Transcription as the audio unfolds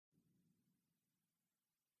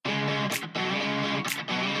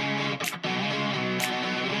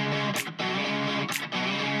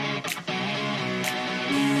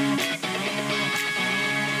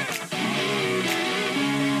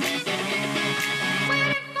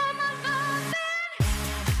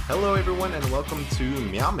Hello, everyone, and welcome to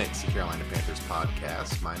Meow Mix, the Carolina Panthers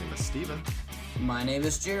podcast. My name is Steven. My name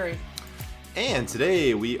is Jerry. And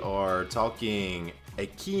today we are talking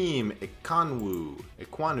Akeem Ekwonu.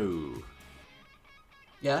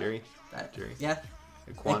 Yeah? Jerry? Jerry? Yeah.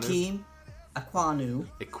 Ekwonu? Akeem Ekwonu.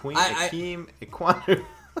 Akeem Ekwonu.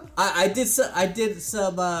 I did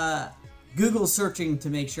some Google searching to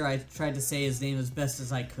make sure I tried to say his name as best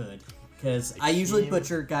as I could. Because I usually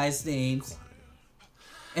butcher guys' names.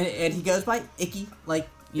 And he goes by Icky, like,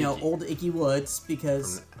 you know, old Icky Woods,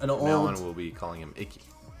 because From now on, we'll be calling him Icky.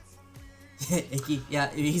 Icky, yeah.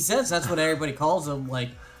 He says that's what everybody calls him, like,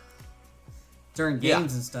 during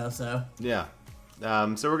games and stuff, so. Yeah.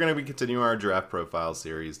 So we're going to be continuing our draft profile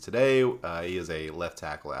series today. He is a left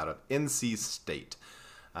tackle out of NC State.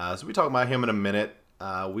 So we talk about him in a minute.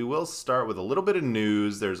 We will start with a little bit of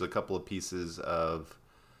news. There's a couple of pieces of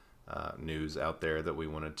news out there that we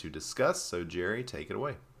wanted to discuss. So Jerry, take it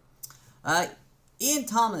away. Ian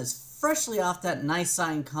Thomas, freshly off that nice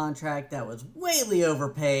signed contract that was wayly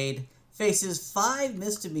overpaid, faces 5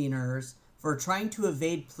 misdemeanors for trying to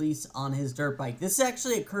evade police on his dirt bike. This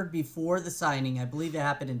actually occurred before the signing. I believe it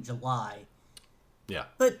happened in July. Yeah.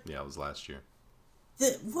 But yeah, it was last year.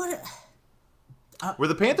 Were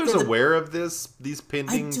the Panthers aware of these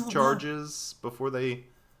pending charges before they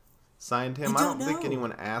signed him? I don't think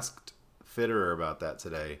anyone asked Fitterer about that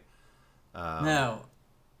today. No.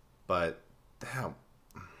 But,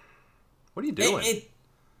 what are you doing?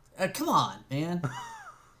 Come on, man.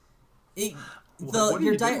 Your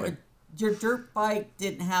dirt bike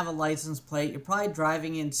didn't have a license plate. You're probably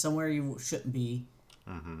driving in somewhere you shouldn't be.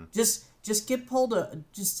 Mm-hmm. Just get pulled.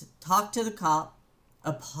 Just talk to the cop,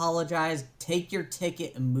 apologize, take your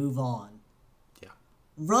ticket, and move on. Yeah.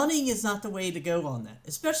 Running is not the way to go on that,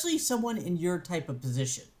 especially someone in your type of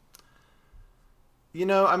position. You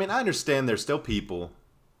know, I mean, I understand they're still people.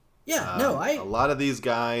 Yeah, a lot of these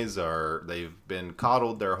guys they've been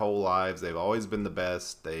coddled their whole lives. They've always been the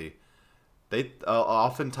best. They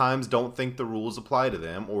oftentimes don't think the rules apply to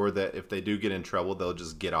them, or that if they do get in trouble, they'll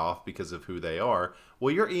just get off because of who they are.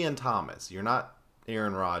 Well, you're Ian Thomas. You're not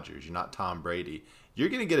Aaron Rodgers. You're not Tom Brady. You're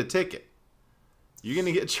going to get a ticket. You're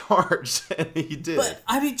going to get charged, and he did. But,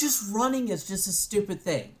 I mean, just running is just a stupid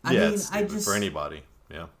thing. It's stupid for anybody.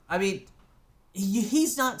 Yeah. I mean,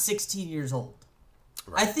 he's not 16 years old.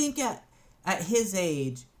 Right. I think at his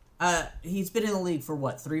age, he's been in the league for,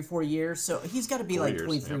 3-4 years? So he's got to be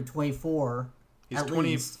 23, 24 He's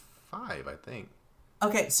 25, I think.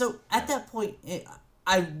 Okay, so at that point,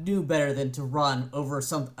 I knew better than to run over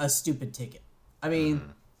a stupid ticket. I mean...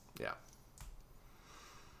 Yeah.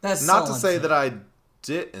 That's not to say that I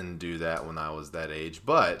didn't do that when I was that age,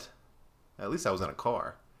 but at least I was in a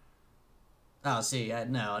car. Oh, see,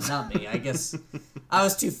 no, not me. I guess I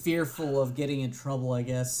was too fearful of getting in trouble, I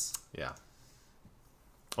guess. Yeah.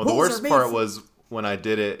 Well, the worst part was when I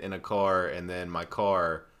did it in a car, and then my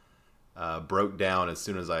car broke down as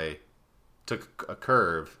soon as I took a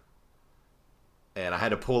curve, and I had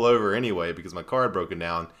to pull over anyway because my car had broken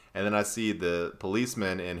down, and then I see the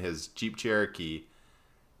policeman in his Jeep Cherokee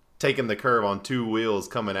taking the curve on 2 wheels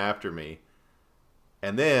coming after me.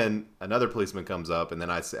 And then another policeman comes up, and then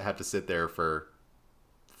I have to sit there for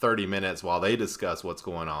 30 minutes while they discuss what's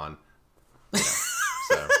going on. Yeah.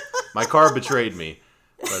 So my car betrayed me.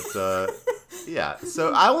 But, yeah.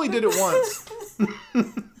 So I only did it once.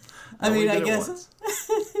 I guess.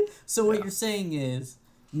 So what you're saying is,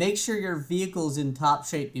 make sure your vehicle's in top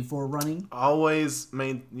shape before running? Always,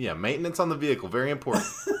 maintenance on the vehicle. Very important.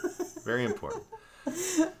 Very important.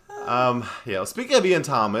 Speaking of Ian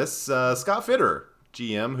Thomas, Scott Fitterer,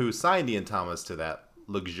 GM, who signed Ian Thomas to that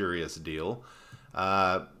luxurious deal,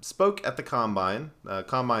 spoke at the Combine.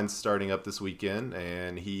 Combine's starting up this weekend,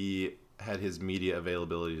 and he had his media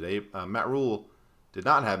availability today. Matt Rule did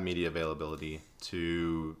not have media availability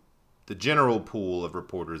to the general pool of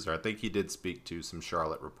reporters there. I think he did speak to some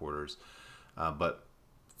Charlotte reporters. But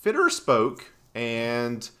Fitterer spoke,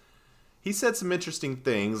 and he said some interesting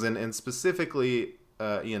things, and specifically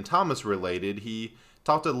Ian Thomas related. He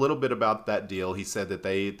talked a little bit about that deal. He said that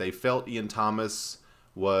they felt Ian Thomas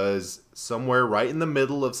was somewhere right in the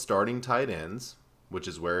middle of starting tight ends, which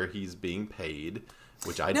is where he's being paid,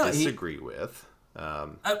 which I disagree with.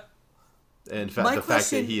 In fact, the fact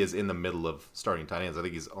that he is in the middle of starting tight ends, I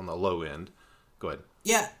think he's on the low end. Go ahead.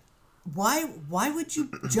 Yeah. Why would you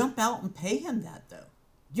jump out and pay him that, though?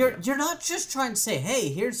 You're not just trying to say, hey,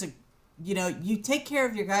 here's you take care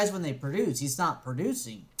of your guys when they produce. He's not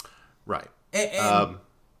producing. Right.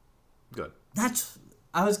 Good.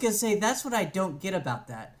 I was going to say, that's what I don't get about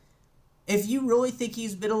that. If you really think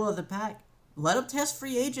he's middle of the pack, let him test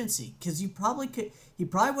free agency, because he probably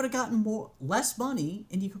would have gotten less money,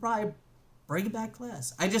 and you could probably bring it back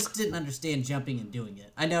less. I just didn't understand jumping and doing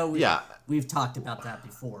it. I know we've talked about that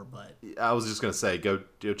before, but I was just gonna say, go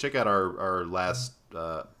check out our last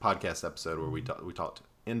podcast episode where we talked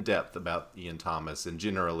in depth about Ian Thomas and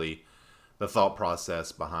generally the thought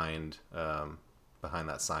process behind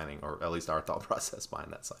that signing, or at least our thought process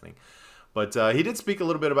behind that signing. But he did speak a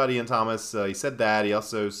little bit about Ian Thomas. He said that. He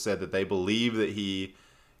also said that they believe that he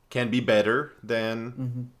can be better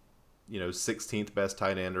than 16th best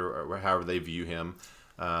tight end, or however they view him.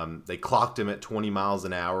 They clocked him at 20 miles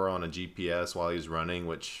an hour on a GPS while he was running,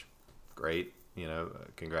 which, great,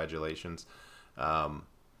 congratulations.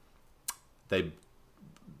 They,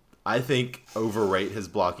 I think, overrate his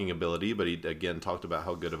blocking ability, but he again talked about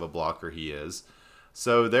how good of a blocker he is.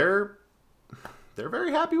 So they're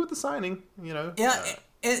very happy with the signing, Yeah,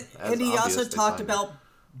 and he also talked about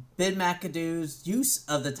Ben McAdoo's use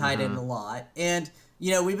of the tight end a lot. And,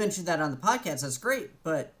 we mentioned that on the podcast. That's great,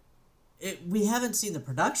 but we haven't seen the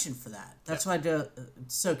production for that. That's why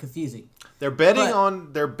it's so confusing. They're betting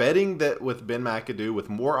that with Ben McAdoo, with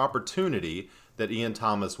more opportunity, that Ian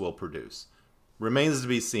Thomas will produce. Remains to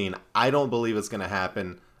be seen. I don't believe it's going to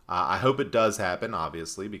happen. I hope it does happen,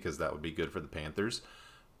 obviously, because that would be good for the Panthers.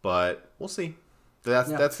 But we'll see.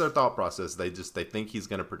 That's their thought process. They think he's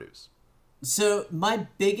going to produce. So my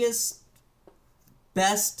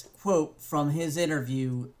best quote from his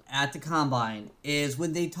interview at the Combine is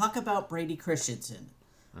when they talk about Brady Christensen.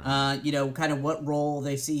 Kind of what role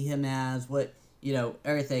they see him as, what,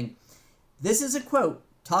 everything. This is a quote.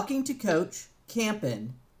 Talking to Coach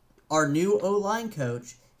Campen, our new O-line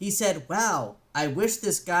coach, he said, "Wow, I wish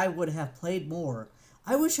this guy would have played more.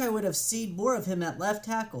 I wish I would have seen more of him at left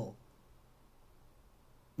tackle."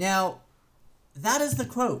 Now, that is the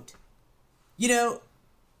quote.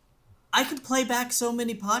 I could play back so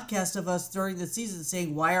many podcasts of us during the season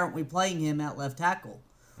saying, why aren't we playing him at left tackle?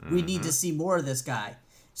 We need to see more of this guy.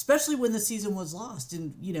 Especially when the season was lost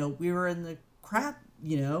and, we were in the crap,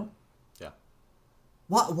 Yeah.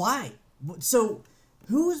 Why? So,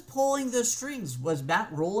 who was pulling the strings? Was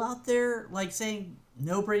Matt Rule out there, saying,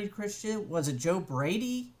 no Brady Christian? Was it Joe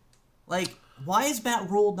Brady? Why is Matt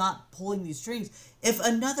Rule not pulling these strings? If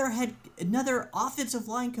another offensive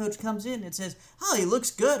line coach comes in and says, "Oh, he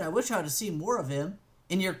looks good. I wish I would have seen more of him."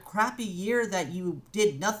 In your crappy year that you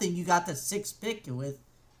did nothing, you got the 6th pick with.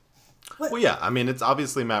 What? Well, yeah. I mean, it's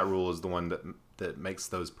obviously Matt Rule is the one that makes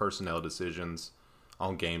those personnel decisions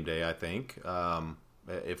on game day. I think.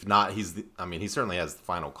 If not, he certainly has the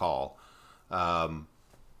final call.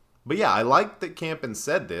 But yeah, I like that Campen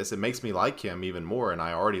said this. It makes me like him even more, and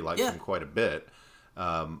I already liked him quite a bit.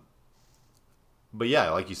 But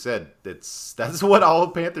yeah, like you said, that's what all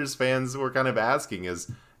Panthers fans were kind of asking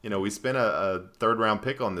is, we spent a 3rd-round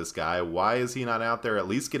pick on this guy. Why is he not out there at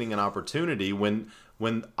least getting an opportunity when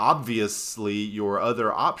obviously your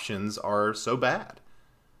other options are so bad?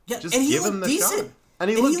 Yeah, just give him the decent. shot.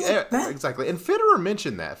 And he looked bad. Exactly. And Fitterer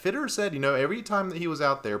mentioned that. Fitterer said, every time that he was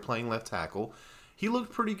out there playing left tackle, he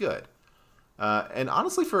looked pretty good. And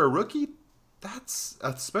honestly, for a rookie, that's,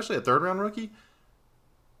 especially a 3rd-round rookie,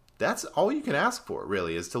 that's all you can ask for,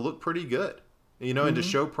 really, is to look pretty good, and to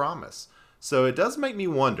show promise. So it does make me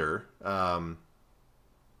wonder,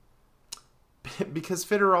 because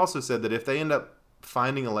Fitterer also said that if they end up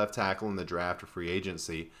finding a left tackle in the draft or free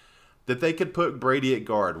agency, that they could put Brady at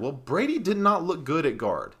guard. Well, Brady did not look good at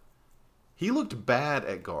guard. He looked bad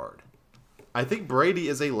at guard. I think Brady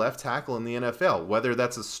is a left tackle in the NFL. Whether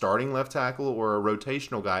that's a starting left tackle or a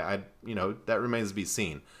rotational guy, that remains to be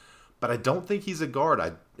seen. But I don't think he's a guard.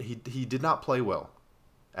 He did not play well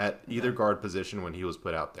at either guard position when he was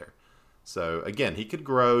put out there. So again, he could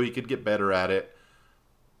grow, he could get better at it.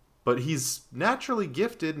 But he's naturally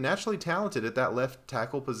gifted, naturally talented at that left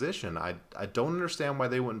tackle position. I don't understand why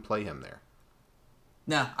they wouldn't play him there.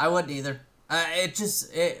 No, I wouldn't either.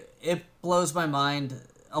 It blows my mind.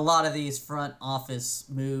 A lot of these front office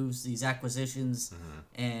moves, these acquisitions,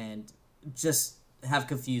 and just have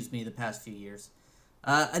confused me the past few years.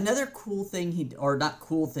 Another cool thing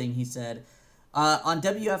he said on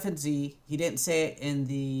WFNZ. He didn't say it in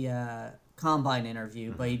the Combine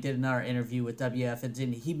interview, but he did another interview with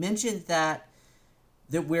WFNZ. He mentioned that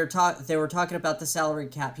they were talking about the salary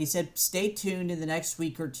cap. He said, "Stay tuned in the next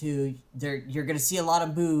week or two. You're going to see a lot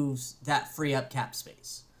of moves that free up cap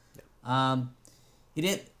space." Yeah. He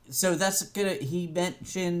didn't. So that's gonna. He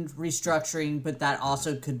mentioned restructuring, but that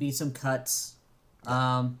also could be some cuts.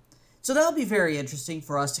 So that'll be very interesting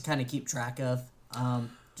for us to kind of keep track of.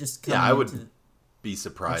 be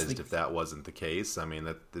surprised if that wasn't the case. I mean,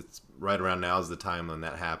 that's right around now is the time when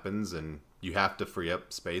that happens, and you have to free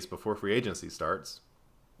up space before free agency starts,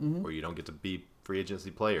 or you don't get to be free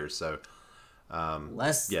agency players. So,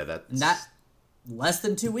 That's not less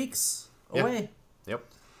than 2 weeks away. Yep.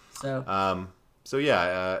 So,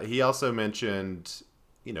 he also mentioned,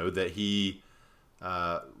 that he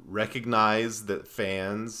recognized that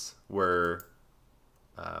fans were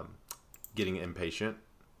getting impatient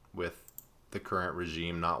with the current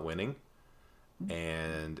regime not winning.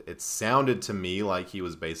 And it sounded to me like he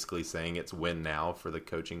was basically saying it's win now for the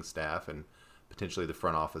coaching staff and potentially the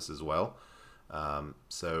front office as well.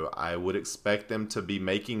 So I would expect them to be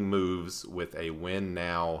making moves with a win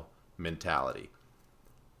now mentality.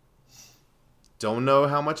 Don't know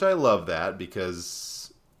how much I love that,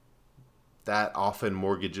 because that often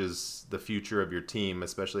mortgages the future of your team,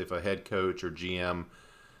 especially if a head coach or GM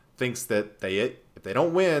thinks that if they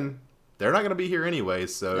don't win, they're not going to be here anyway.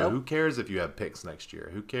 So Who cares if you have picks next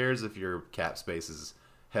year? Who cares if your cap space is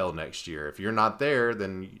held next year? If you're not there,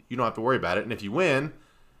 then you don't have to worry about it. And if you win,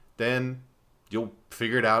 then you'll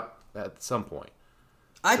figure it out at some point.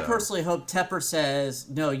 I personally hope Tepper says,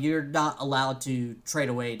 no, you're not allowed to trade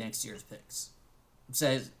away next year's picks.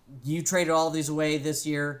 Says, you traded all these away this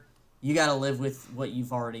year, you got to live with what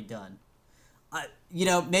you've already done.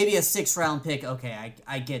 Maybe a 6th-round pick, okay,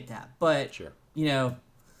 I get that. But, sure.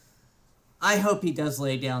 I hope he does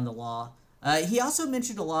lay down the law. He also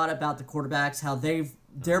mentioned a lot about the quarterbacks, how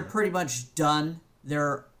they're pretty much done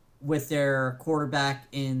with their quarterback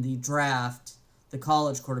in the draft, the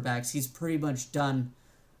college quarterbacks. He's pretty much done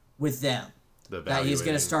with them. That he's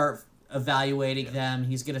going to start evaluating them.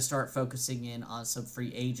 He's going to start focusing in on some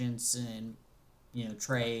free agents and,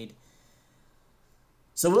 trade.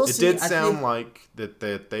 So we'll see. It did sound like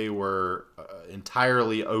that they were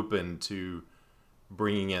entirely open to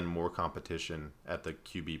bringing in more competition at the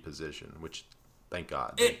QB position, which, thank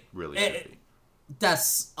God, they really should be.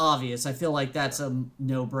 That's obvious. I feel like that's a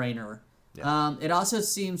no-brainer. Yeah. It also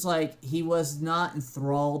seems like he was not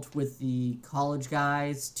enthralled with the college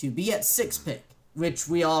guys to be at 6th pick, which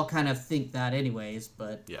we all kind of think that anyways,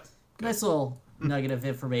 but nice little nugget of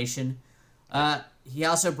information. He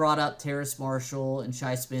also brought up Terrace Marshall and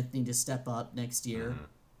Shi Smith need to step up next year.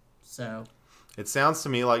 So it sounds to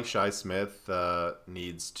me like Shi Smith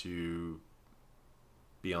needs to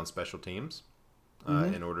be on special teams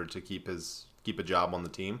in order to keep a job on the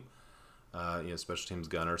team. Special teams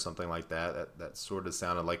gunner or something like that. That sort of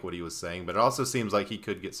sounded like what he was saying, but it also seems like he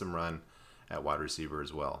could get some run at wide receiver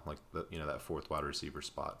as well, like that 4th wide receiver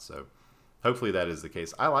spot. So hopefully that is the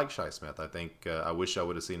case. I like Shi Smith. I think I wish I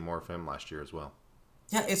would have seen more of him last year as well.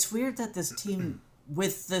 Yeah, it's weird that this team,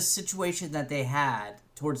 with the situation that they had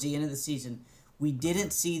towards the end of the season, we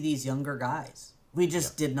didn't see these younger guys. We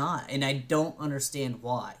just did not, and I don't understand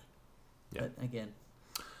why. Yeah. But again,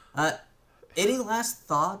 any last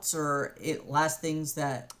thoughts or last things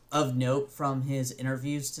that of note from his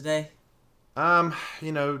interviews today?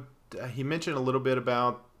 He mentioned a little bit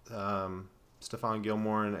about Stephon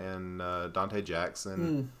Gilmore and Dante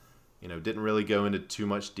Jackson. Didn't really go into too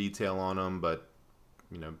much detail on them, but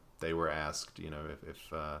they were asked,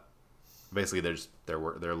 if basically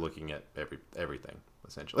they're looking at everything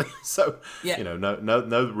essentially. So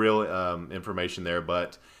no real information there,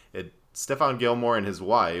 but Stephon Gilmore and his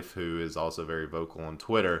wife, who is also very vocal on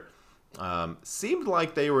Twitter, seemed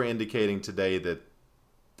like they were indicating today that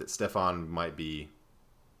Stephon might be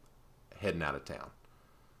heading out of town.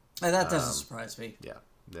 That doesn't surprise me. Yeah,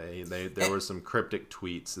 there were some cryptic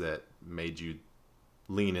tweets that made you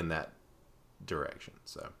lean in that direction.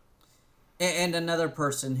 So, and another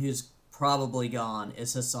person who's probably gone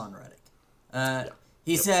is Hassan Reddick.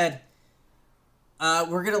 He said,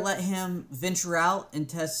 "We're gonna let him venture out and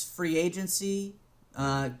test free agency.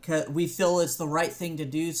 We feel it's the right thing to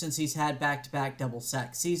do since he's had back-to-back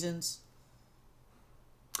double-sack seasons."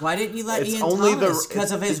 Why didn't you let Ian Thomas?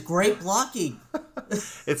 Because of his great blocking.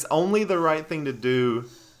 It's only the right thing to do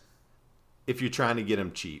if you're trying to get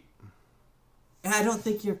him cheap. And I don't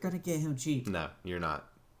think you're going to get him cheap. No, you're not.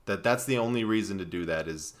 That's the only reason to do that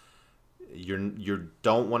is you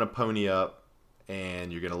don't want to pony up,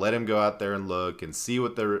 and you're going to let him go out there and look and see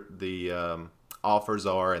what the offers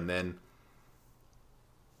are, and then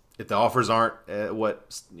if the offers aren't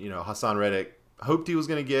what Hassan Reddick hoped he was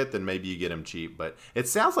going to get, then maybe you get him cheap. But it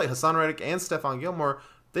sounds like Hassan Reddick and Stephon Gilmore,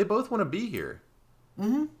 they both want to be here.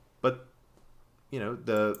 Mm-hmm. But,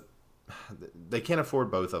 they can't afford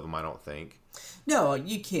both of them, I don't think. No,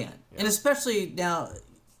 you can't. Yeah. And especially now,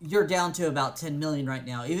 you're down to about $10 million right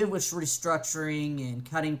now. Even with restructuring and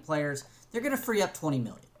cutting players, they're going to free up $20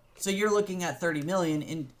 million. So you're looking at $30 million.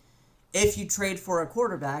 And if you trade for a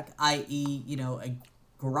quarterback, i.e., a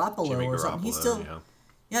Garoppolo Jimmy or something, he's still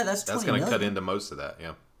that's going $20 to cut into most of that.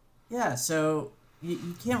 Yeah. Yeah, so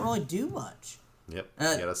you can't really do much. Yep. You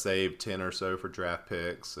got to save 10 or so for draft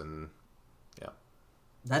picks, and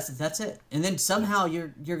that's it. And then somehow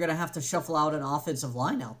you're gonna have to shuffle out an offensive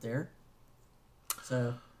line out there.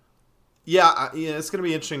 So. Yeah, it's going to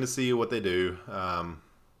be interesting to see what they do. I'm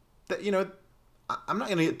not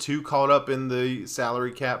going to get too caught up in the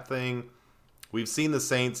salary cap thing. We've seen the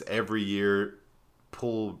Saints every year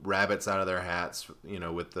pull rabbits out of their hats,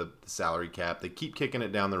 with the salary cap. They keep kicking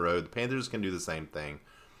it down the road. The Panthers can do the same thing.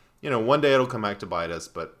 One day it'll come back to bite us,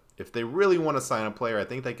 but if they really want to sign a player, I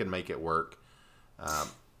think they can make it work.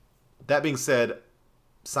 That being said,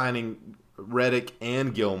 signing Reddick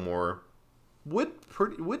and Gilmore would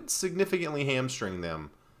significantly hamstring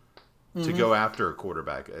them to go after a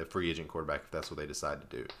quarterback, a free agent quarterback, if that's what they decide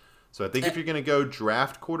to do. So I think if you're going to go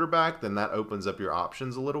draft quarterback, then that opens up your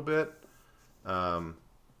options a little bit.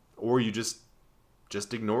 Or you just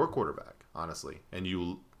ignore a quarterback, honestly, and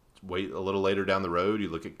you wait a little later down the road. You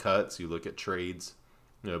look at cuts, you look at trades,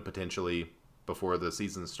 potentially before the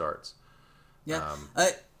season starts. Yeah.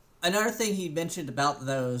 Another thing he mentioned about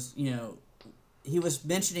those, he was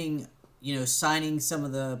mentioning, signing some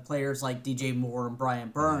of the players like DJ Moore and Brian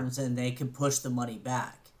Burns, and they can push the money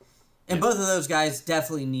back. And both of those guys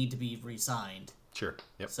definitely need to be re-signed. Sure.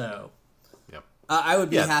 Yep. So, yep. I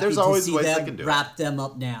would be happy there's to always see ways they them can do wrap them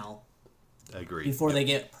up now. Agreed. Before they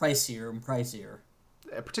get pricier and pricier.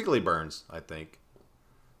 Particularly Burns, I think.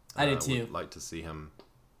 I did too. Would like to see him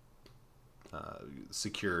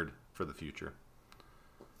secured for the future.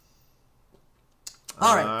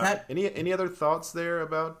 All right. Any other thoughts there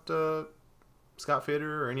about Scott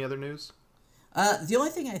Fitterer or any other news? The only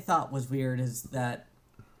thing I thought was weird is that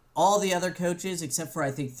all the other coaches, except for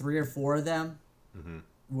I think 3 or 4 of them,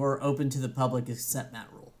 were open to the public except Matt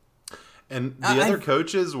Rule. And the other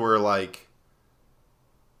coaches were like,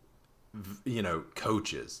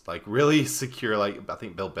 coaches, like really secure. Like I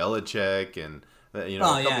think Bill Belichick and he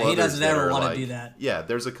doesn't ever want to do that. Yeah,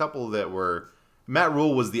 there's a couple that were. Matt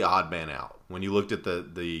Rule was the odd man out when you looked at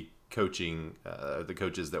the coaching, the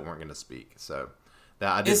coaches that weren't going to speak. So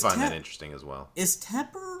I did find that interesting as well. Is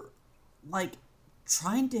Tepper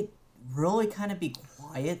trying to really kind of be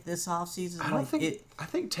quiet this offseason? I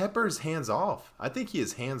think Tepper's hands off. I think he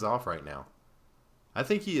is hands off right now. I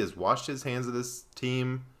think he has washed his hands of this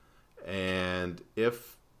team, and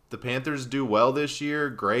if the Panthers do well this year,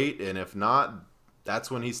 great, and if not,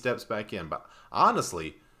 that's when he steps back in. But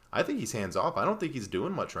honestly, I think he's hands off. I don't think he's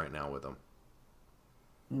doing much right now with them.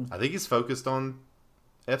 I think he's focused on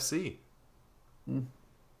FC.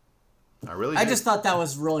 I just thought that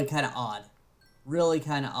was really kind of odd. Really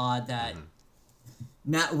kind of odd that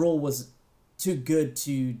Matt Rule was too good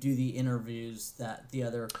to do the interviews that the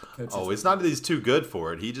other coaches. Oh, it's not that he's too good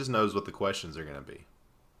for it. He just knows what the questions are going to be.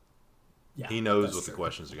 Yeah, he knows what the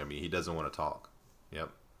questions are going to be. He doesn't want to talk. Yep.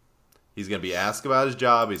 He's going to be asked about his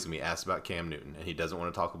job. He's going to be asked about Cam Newton, and he doesn't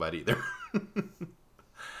want to talk about either.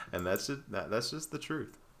 And that's just the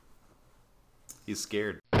truth. He's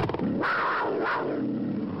scared.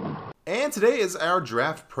 And today is our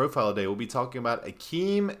draft profile day. We'll be talking about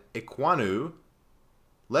Akeem Ekwonu,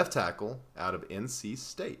 left tackle out of NC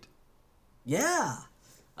State. Yeah.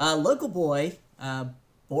 Local boy,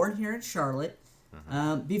 born here in Charlotte.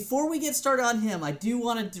 Before we get started on him, I do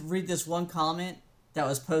want to read this one comment that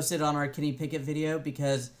was posted on our Kenny Pickett video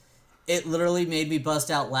because it literally made me bust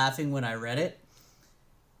out laughing when I read it.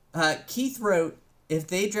 Keith wrote, if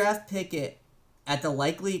they draft Pickett at the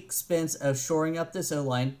likely expense of shoring up this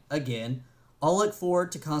O-line again, I'll look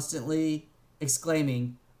forward to constantly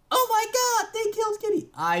exclaiming, oh my God, they killed Kenny.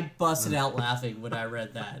 I busted out laughing when I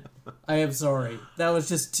read that. I am sorry. That was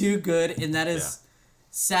just too good, and that is... Yeah.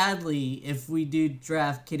 Sadly, if we do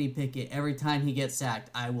draft Kenny Pickett, every time he gets sacked,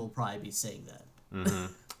 I will probably be saying that.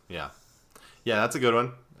 Yeah, that's a good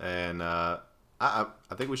one, and I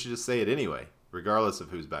think we should just say it anyway, regardless of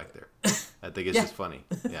who's back there. I think it's just funny.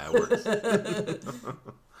 Yeah, it works.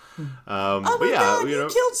 Oh my God, you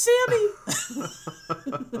killed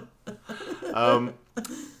Sammy!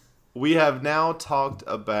 We have now talked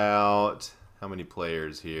about how many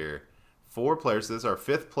players here. 4 players. So this is our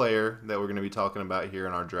 5th player that we're going to be talking about here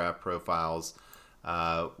in our draft profiles.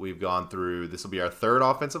 We've gone through, this will be our 3rd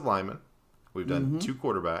offensive lineman. We've done 2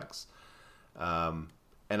 quarterbacks.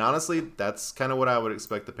 And honestly, that's kind of what I would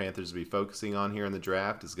expect the Panthers to be focusing on here in the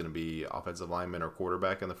draft is going to be offensive lineman or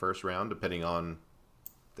quarterback in the first round, depending on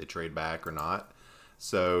if they trade back or not.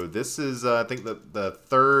 So this is, I think, the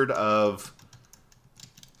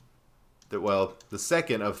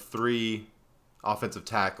second of 3 offensive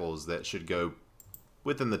tackles that should go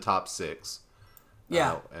within the top 6.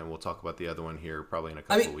 Yeah. And we'll talk about the other one here probably in a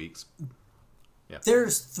couple of weeks. Yeah.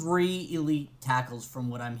 There's 3 elite tackles from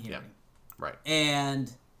what I'm hearing. Yeah. Right.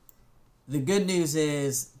 And the good news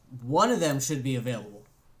is one of them should be available.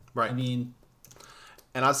 Right. I mean...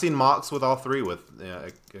 And I've seen mocks with all 3, with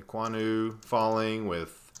Ekwonu falling,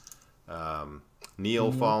 with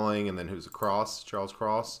Neal falling, and then who's Charles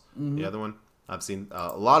Cross, the other one. I've seen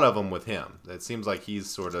a lot of them with him. It seems like he's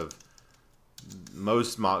sort of,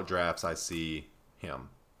 most mock drafts I see him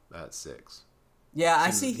at 6. Yeah, I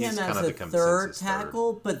see him as a third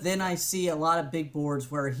tackle, third. but then I see a lot of big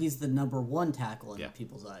boards where he's the number 1 tackle in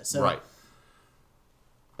people's eyes. So, right.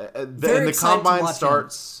 And the combine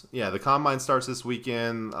starts. Yeah, the combine starts this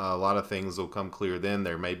weekend. A lot of things will come clear then.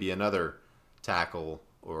 There may be another tackle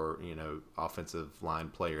or offensive line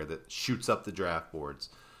player that shoots up the draft boards.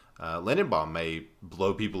 Lindenbaum may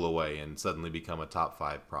blow people away and suddenly become a top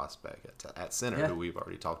 5 prospect at center, who we've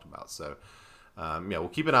already talked about. So, we'll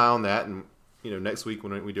keep an eye on that. And next week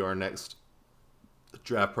when we do our next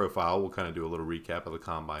draft profile, we'll kind of do a little recap of the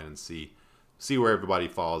combine and see where everybody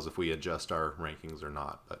falls, if we adjust our rankings or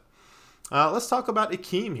not. But let's talk about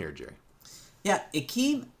Akeem here, Jerry. Yeah,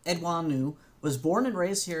 Akeem Edwanu was born and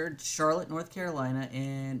raised here in Charlotte, North Carolina,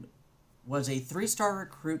 and was a 3-star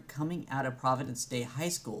recruit coming out of Providence Day High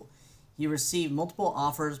School. He received multiple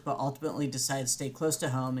offers, but ultimately decided to stay close to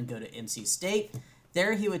home and go to NC State.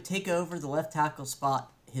 There he would take over the left tackle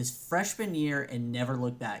spot his freshman year and never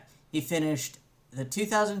look back. He finished the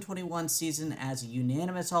 2021 season as a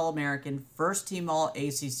unanimous All-American, first-team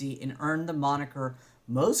All-ACC, and earned the moniker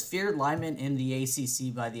Most Feared Lineman in the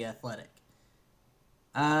ACC by The Athletic.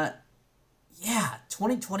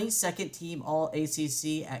 2020 second-team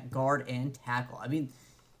All-ACC at guard and tackle. I mean,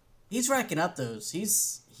 he's racking up those.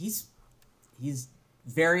 He's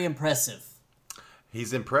very impressive.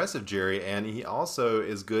 He's impressive, Jerry, and he also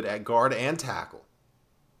is good at guard and tackle.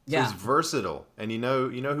 So he's versatile. And you know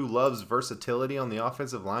who loves versatility on the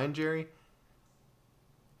offensive line, Jerry?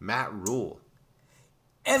 Matt Rule.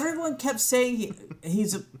 Everyone kept saying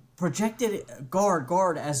he's a projected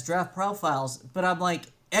guard as draft profiles, but I'm like,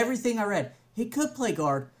 everything I read, he could play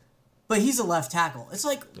guard, but he's a left tackle. It's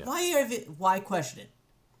like, why question it?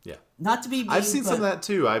 Yeah. Not to be mean, I've seen some of that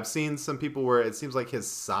too. I've seen some people where it seems like his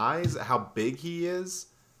size, how big he is,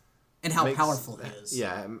 and how powerful he is.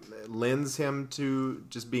 Yeah, lends him to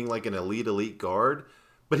just being like an elite guard.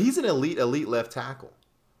 But he's an elite left tackle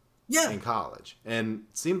in college. And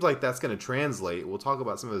it seems like that's going to translate. We'll talk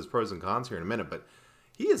about some of his pros and cons here in a minute. But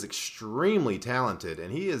he is extremely talented,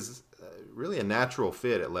 and he is really a natural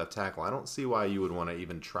fit at left tackle. I don't see why you would want to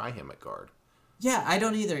even try him at guard. Yeah, I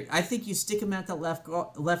don't either. I think you stick him at the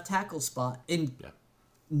left tackle spot and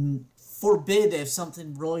forbid if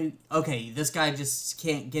something really... Okay, this guy just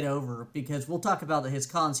can't get over, because we'll talk about his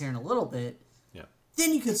cons here in a little bit. Yeah.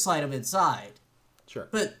 Then you could slide him inside. Sure.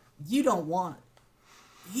 But you don't want...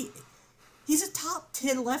 He's a top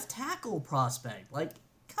 10 left tackle prospect. Like,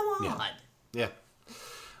 come on. Yeah.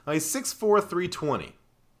 He's 6'4", 320.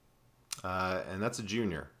 And that's a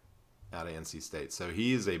junior out of NC State. So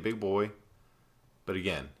he's a big boy. But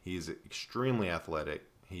again, he's extremely athletic.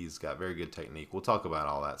 He's got very good technique. We'll talk about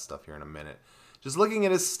all that stuff here in a minute. Just looking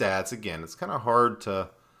at his stats, again, it's kind of hard to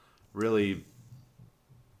really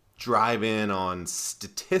drive in on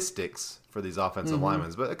statistics for these offensive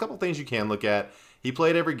linemen. But a couple things you can look at. He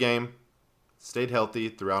played every game, stayed healthy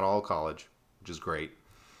throughout all college, which is great.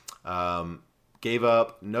 Gave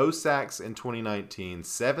up no sacks in 2019,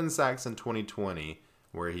 7 sacks in 2020,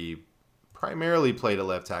 where he primarily played at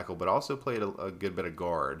left tackle, but also played a good bit of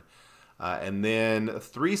guard. And then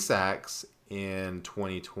 3 sacks in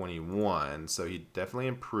 2021, so he definitely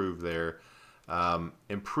improved there.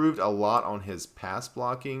 Improved a lot on his pass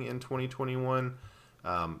blocking in 2021,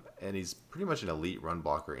 and he's pretty much an elite run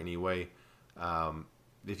blocker anyway.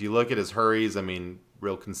 If you look at his hurries, I mean,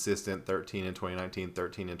 real consistent, 13 in 2019,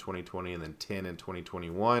 13 in 2020, and then 10 in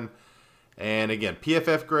 2021. And again,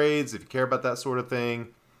 PFF grades, if you care about that sort of thing,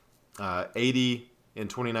 80 in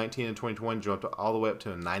 2019 and 2021, jumped all the way up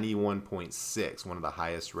to a 91.6, one of the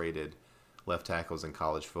highest rated left tackles in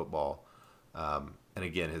college football. And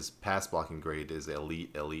again, his pass blocking grade is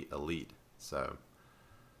elite. So,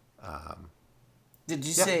 did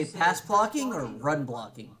you say pass blocking or run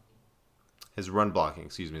blocking? His run blocking,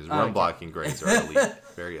 his run blocking grades are elite,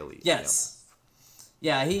 very elite. Yes.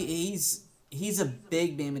 Yeah, he's a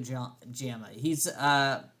big mamma jamma. He's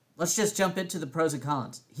let's just jump into the pros and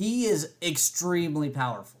cons. He is extremely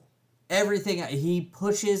powerful. Everything he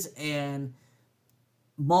pushes and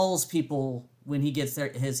mauls people when he gets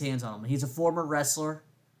his hands on them. He's a former wrestler.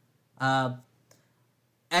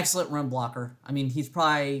 excellent run blocker. I mean, he's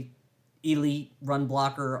probably elite run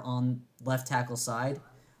blocker on left tackle side.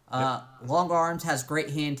 Long arms, has great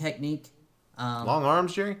hand technique. Long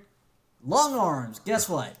arms, Jerry? Long arms. Guess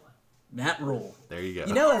what? Matt Rule. There you go.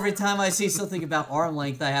 You know, every time I see something about arm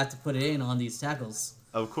length, I have to put it in on these tackles.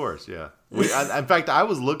 Of course, yeah. In fact, I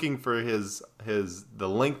was looking for the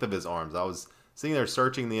length of his arms. I was sitting there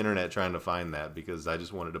searching the internet trying to find that because I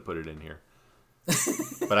just wanted to put it in here.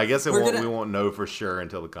 But I guess we won't know for sure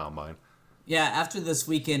until the combine. Yeah, after this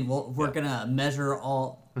weekend, we're gonna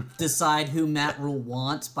decide who Matt Rule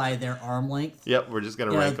wants by their arm length. Yep, we're just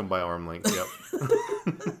gonna rank them by arm length. Yep,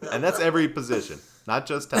 and that's every position, not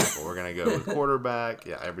just tackle. We're gonna go with quarterback.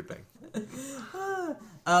 Yeah, everything.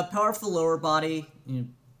 Powerful lower body,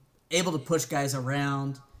 able to push guys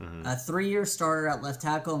around. A 3-year starter at left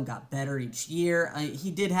tackle and got better each year. He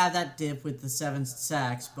did have that dip with the 7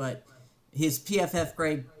 sacks, but his PFF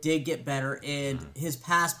grade did get better, and his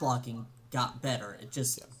pass blocking got better. It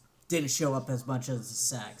just didn't show up as much as the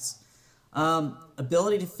sacks.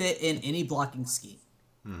 Ability to fit in any blocking scheme.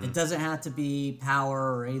 It doesn't have to be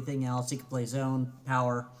power or anything else. He can play zone,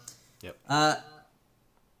 power. Yep.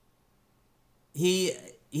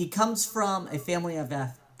 He comes from a family of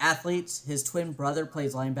athletes. His twin brother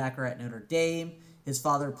plays linebacker at Notre Dame. His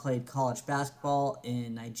father played college basketball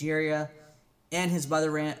in Nigeria. And his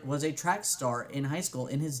mother was a track star in high school.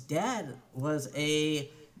 And his dad was a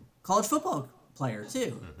college football player,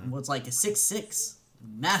 too. Was like a 6'6",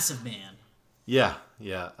 massive man. Yeah.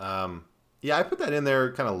 I put that in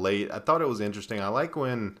there kind of late. I thought it was interesting. I like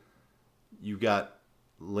when you got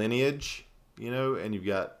lineage, and you've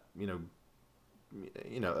got,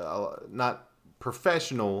 not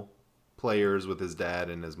professional players with his dad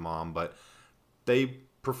and his mom, but they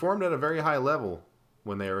performed at a very high level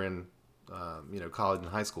when they were in, college and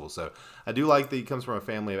high school. So I do like that he comes from a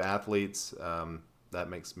family of athletes. That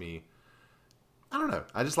makes me, I don't know.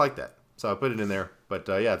 I just like that. So I put it in there. But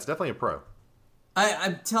it's definitely a pro.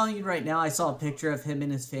 I'm telling you right now, I saw a picture of him and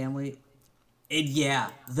his family. And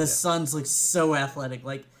the sons look so athletic.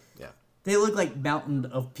 Like, they look like mountain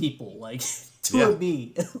of people. Like, to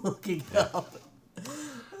me, looking up.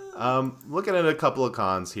 Looking at a couple of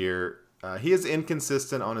cons here. He is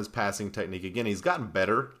inconsistent on his passing technique. Again, he's gotten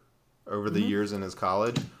better over the years in his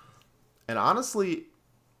college. And honestly,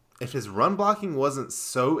 if his run blocking wasn't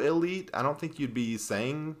so elite, I don't think you'd be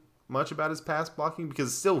saying much about his pass blocking because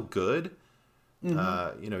it's still good.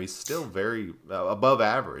 He's still very above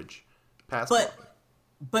average pass blocking.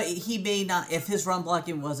 But he may not, if his run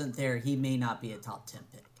blocking wasn't there, he may not be a top 10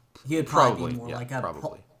 pick. He would probably be more like a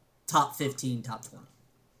top 15, top 20.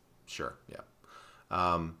 Sure, yeah.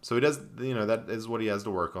 So he does, that is what he has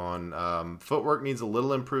to work on. Footwork needs a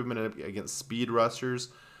little improvement against speed rushers.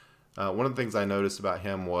 One of the things I noticed about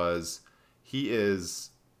him was he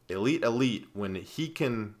is elite when he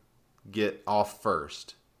can get off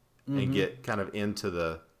first and get kind of into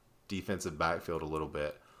the defensive backfield a little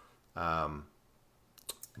bit. But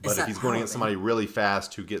if he's going against somebody really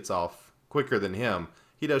fast who gets off quicker than him,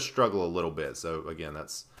 he does struggle a little bit. So again,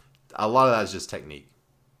 that's a lot of that is just technique.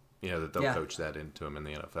 That they'll coach that into him in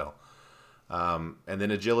the NFL. And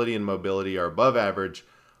then agility and mobility are above average,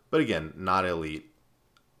 but again, not elite.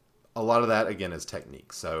 A lot of that, again, is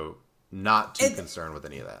technique. So not too concerned with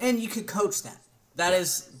any of that. And you could coach that. That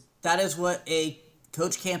is what a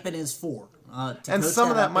Coach Campen is for. And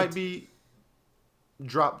some of that might be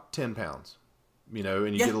drop 10 pounds, and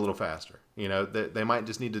you get a little faster. They might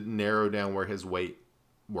just need to narrow down where his weight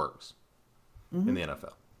works in the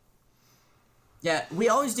NFL. Yeah, we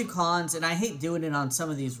always do cons, and I hate doing it on some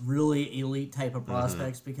of these really elite type of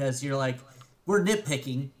prospects because you're like, we're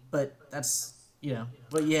nitpicking, but that's,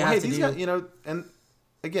 what you have to do. Guys, and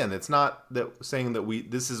again, it's not that saying that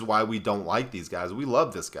this is why we don't like these guys. We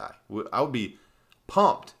love this guy. I would be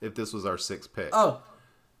pumped if this was our 6th pick. Oh,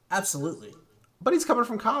 absolutely. But he's coming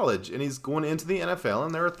from college, and he's going into the NFL,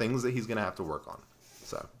 and there are things that he's going to have to work on.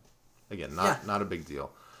 So, again, not a big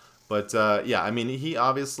deal. But, he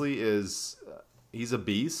obviously is... he's a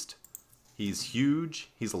beast. He's huge.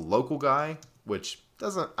 He's a local guy, which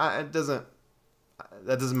doesn't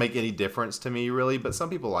make any difference to me really. But some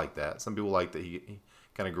people like that. Some people like that he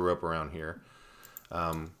kind of grew up around here.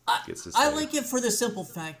 I like it for the simple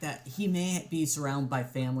fact that he may be surrounded by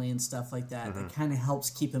family and stuff like that. That kind of helps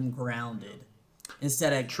keep him grounded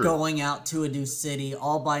instead of going out to a new city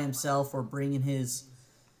all by himself or bringing his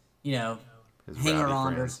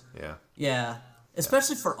hanger-oners. Yeah.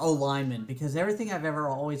 Especially for O-linemen, because everything I've ever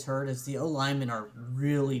always heard is the O-linemen are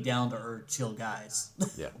really down-to-earth, chill guys.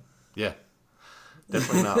 Yeah.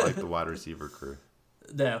 Definitely not like the wide receiver crew.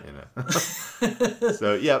 No. You know.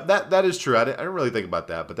 So yeah, that is true. I didn't really think about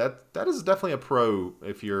that, but that is definitely a pro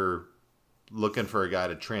if you're looking for a guy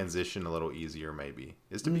to transition a little easier. Maybe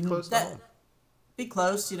is to be close to home. Be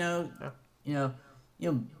close, Yeah. you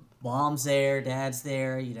know, mom's there, dad's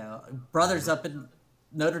there, brother's up in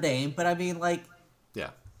Notre Dame, but I mean, like, Yeah.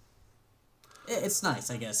 it's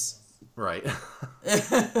nice, I guess. Right.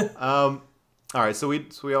 All right. So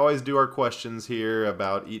we always do our questions here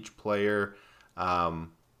about each player. And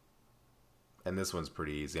this one's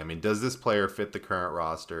pretty easy. I mean, does this player fit the current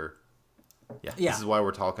roster? Yeah. This is why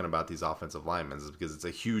we're talking about these offensive linemen, is because it's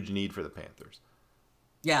a huge need for the Panthers.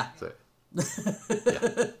 Yeah. So, yeah,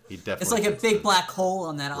 he definitely. It's like a big black hole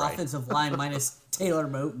on that offensive line minus Taylor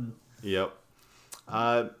Moton. Yep.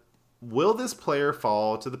 Will this player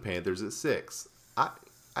fall to the Panthers at 6? I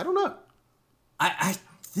don't know.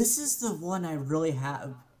 This is the one I really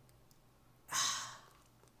have.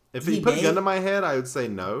 If you put a gun to my head, I would say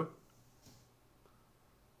no.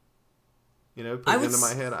 Put a gun to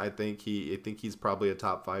my head, I think he's probably a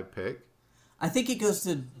top 5 pick. I think it goes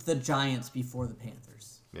to the Giants before the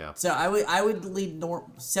Panthers. Yeah. So I would lead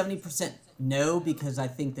 70% no, because I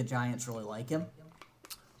think the Giants really like him.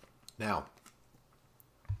 Now,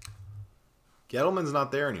 Gettleman's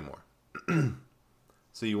not there anymore.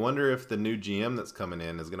 So you wonder if the new GM that's coming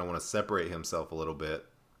in is going to want to separate himself a little bit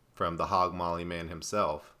from the Hog Molly man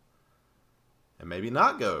himself and maybe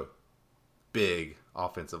not go big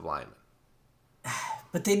offensive lineman.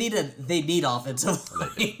 But they need offensive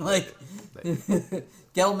line. Like,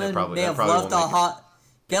 Gettleman may have loved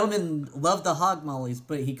Gettleman loved the Hog Mollies,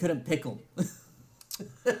 but he couldn't pick them.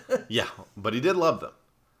 Yeah, but he did love them.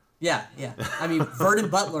 Yeah. I mean, Vernon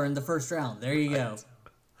Butler in the first round. There you go.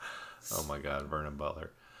 Oh my God, Vernon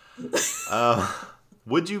Butler.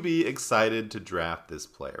 Would you be excited to draft this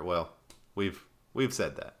player? Well, we've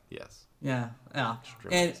said that. Yes. Yeah.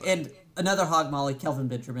 And another Hog Molly, Kelvin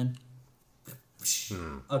Benjamin.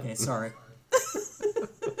 Okay, sorry.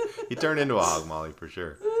 He turned into a Hog Molly for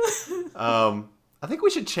sure. I think we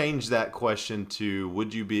should change that question to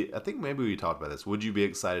would you be? I think maybe we talked about this. Would you be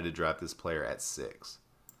excited to draft this player at 6?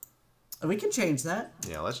 We can change that.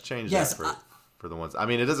 Yeah, let's change that for the ones. I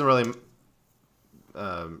mean, it doesn't really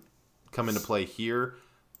come into play here,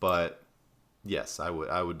 but yes, I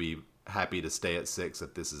would be happy to stay at 6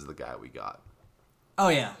 if this is the guy we got. Oh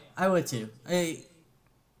yeah, I would too.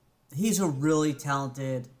 He's a really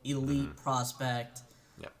talented, elite prospect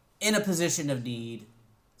in a position of need.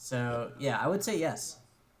 So yeah, I would say yes.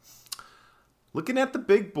 Looking at the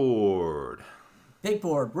big board. Big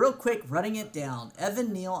board, real quick, running it down.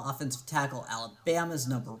 Evan Neal, offensive tackle, Alabama's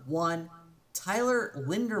number 1. Tyler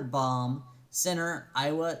Linderbaum, center,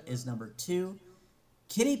 Iowa, is number 2.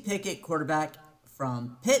 Kenny Pickett, quarterback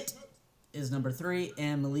from Pitt, is number 3.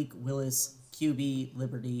 And Malik Willis, QB,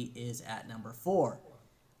 Liberty, is at number 4.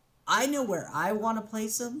 I know where I want to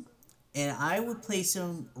place him, and I would place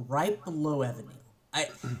him right below Evan Neal.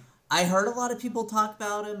 I heard a lot of people talk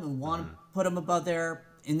about him and want to put him above there.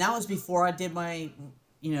 And that was before I did my,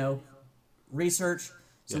 research.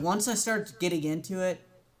 So once I started getting into it,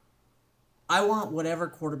 I want whatever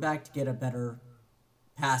quarterback to get a better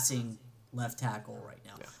passing left tackle right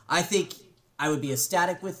now. Yeah. I think I would be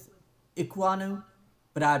ecstatic with Ikwanu,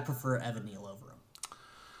 but I'd prefer Evan Neal over him.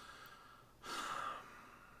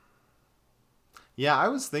 Yeah, I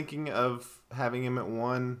was thinking of having him at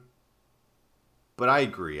 1, but I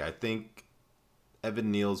agree. I think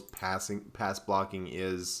Evan Neal's pass blocking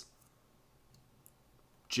is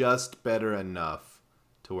just better enough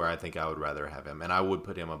to where I think I would rather have him, and I would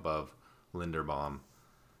put him above Linderbaum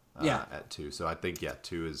at 2. So I think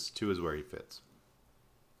 2 is where he fits.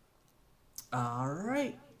 All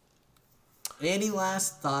right. Any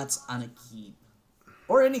last thoughts on Aqib?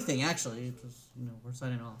 Or anything, actually. Just, we're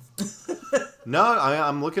signing off. No,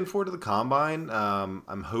 I'm looking forward to the combine.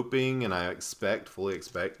 I'm hoping and I fully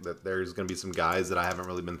expect that there's going to be some guys that I haven't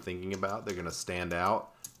really been thinking about. They're going to stand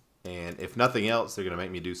out. And if nothing else, they're going to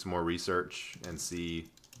make me do some more research and see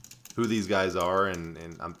who these guys are. And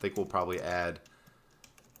I think we'll probably add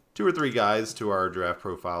 2 or 3 guys to our draft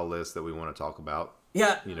profile list that we want to talk about.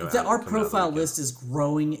 Yeah, our profile list is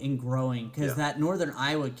growing and growing because that Northern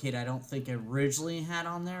Iowa kid I don't think originally had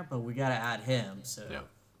on there, but we got to add him. So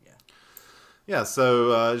yeah.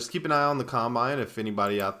 So just keep an eye on the combine. If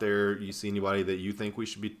anybody out there, you see anybody that you think we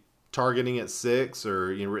should be targeting at 6, or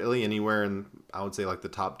really anywhere in, I would say like the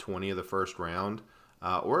top 20 of the first round,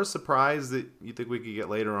 or a surprise that you think we could get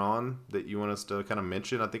later on that you want us to kind of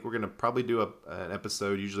mention. I think we're going to probably do an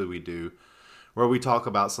episode. Usually we do where we talk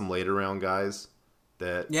about some later round guys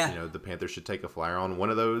that the Panthers should take a flyer on. One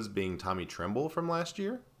of those being Tommy Tremble from last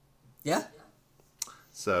year. Yeah.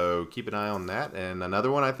 So keep an eye on that. And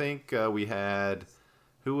another one, I think we had,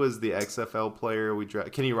 who was the XFL player we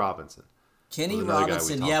drafted? Kenny Robinson. Kenny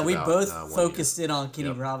Robinson. We both focused in on Kenny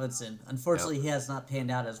Yep. Robinson. Unfortunately, he has not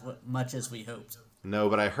panned out as much as we hoped. No,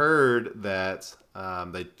 but I heard that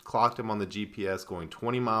they clocked him on the GPS going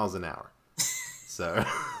 20 miles an hour. So,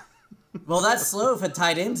 Well, that's slow if a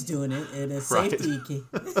tight end's doing it in a safety.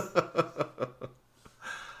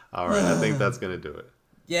 All right, I think that's going to do it.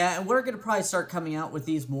 Yeah, and we're going to probably start coming out with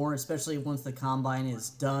these more, especially once the combine is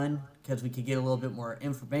done, because we could get a little bit more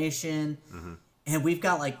information. Mm-hmm. And we've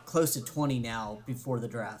got like close to 20 now before the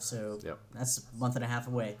draft, so That's a month and a half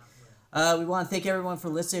away. We want to thank everyone for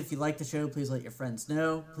listening. If you like the show, please let your friends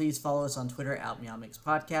know. Please follow us on Twitter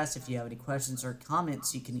 @MeowMixPodcast. If you have any questions or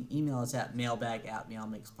comments, you can email us at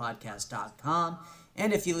mailbag@meowmixpodcast.com.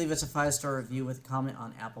 And if you leave us a 5-star review with a comment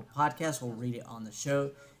on Apple Podcasts, we'll read it on the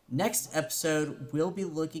show. Next episode, we'll be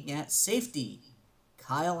looking at safety.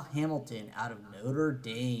 Kyle Hamilton out of Notre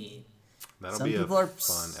Dame. That'll be a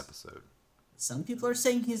fun episode. Some people are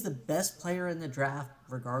saying he's the best player in the draft,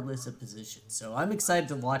 regardless of position. So I'm excited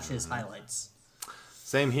to watch his highlights.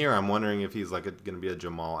 Same here. I'm wondering if he's like going to be a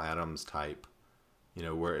Jamal Adams type,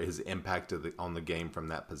 where his impact on the game from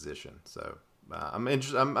that position. So I'm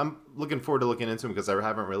interested. I'm looking forward to looking into him because I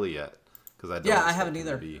haven't really yet. I haven't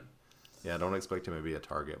either. I don't expect him to be a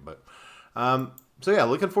target, but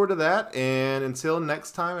looking forward to that. And until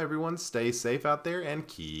next time, everyone, stay safe out there and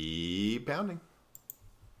keep pounding.